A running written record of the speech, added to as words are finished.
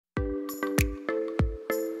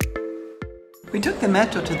We took the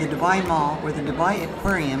metro to the Dubai Mall where the Dubai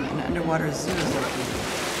Aquarium and underwater zoo is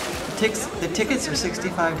located. The tickets are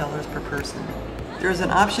 $65 per person. There is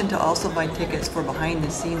an option to also buy tickets for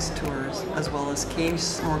behind-the-scenes tours, as well as cave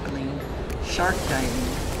snorkeling, shark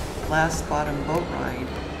diving, glass bottom boat ride,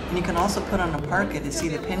 and you can also put on a parka to see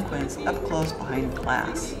the penguins up close behind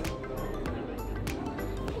glass.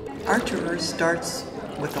 Our tour starts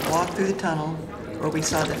with a walk through the tunnel where we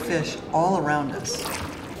saw the fish all around us.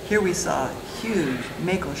 Here we saw huge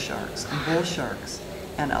mako sharks and bull sharks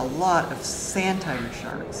and a lot of sand tiger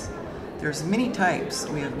sharks. There's many types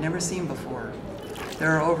we have never seen before.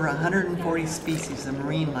 There are over 140 species of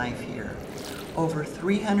marine life here, over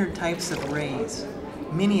 300 types of rays,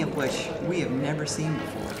 many of which we have never seen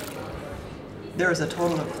before. There is a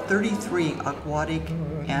total of 33 aquatic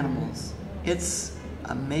animals. It's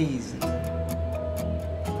amazing.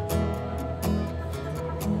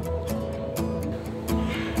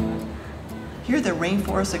 Here the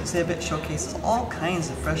rainforest exhibit showcases all kinds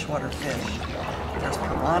of freshwater fish. There's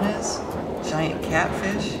piranhas, giant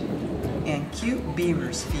catfish, and cute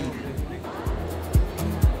beavers feeding.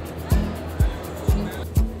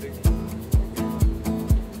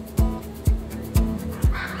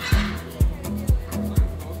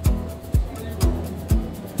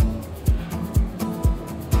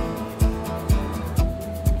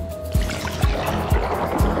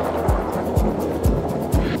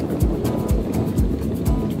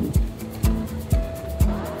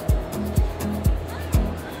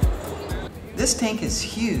 This tank is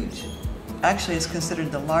huge. Actually, it's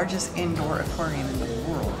considered the largest indoor aquarium in the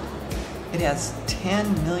world. It has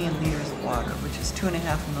 10 million liters of water, which is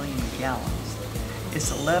 2.5 million gallons.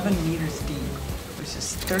 It's 11 meters deep, which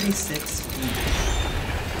is 36 feet.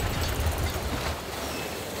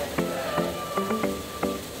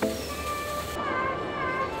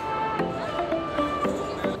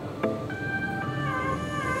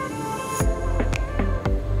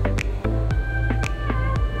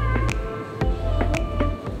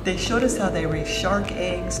 They showed us how they raise shark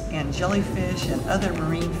eggs and jellyfish and other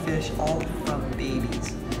marine fish all from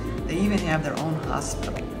babies. They even have their own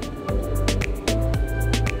hospital.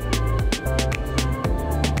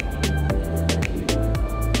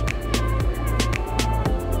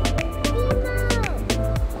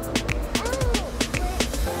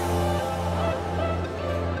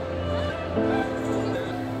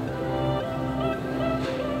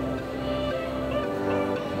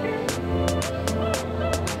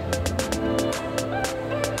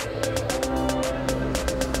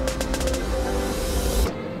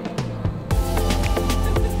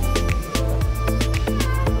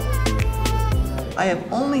 I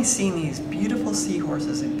have only seen these beautiful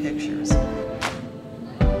seahorses in pictures.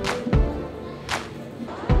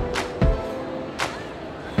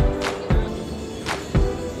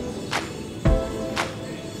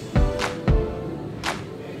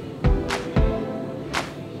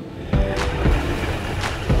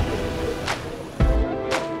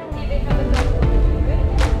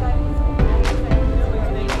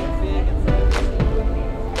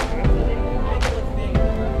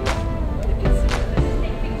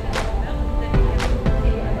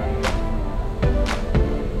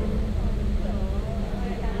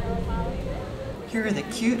 Here are the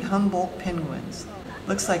cute Humboldt penguins.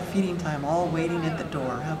 Looks like feeding time, all waiting at the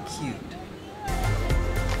door. How cute.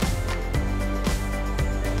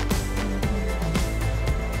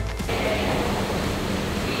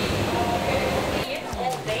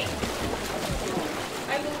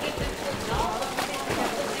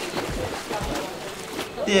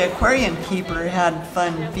 The aquarium keeper had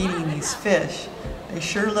fun feeding these fish. They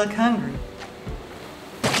sure look hungry.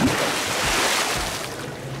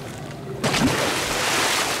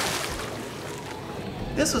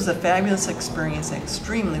 This was a fabulous experience and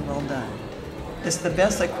extremely well done. It's the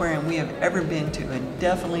best aquarium we have ever been to and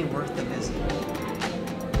definitely worth the visit.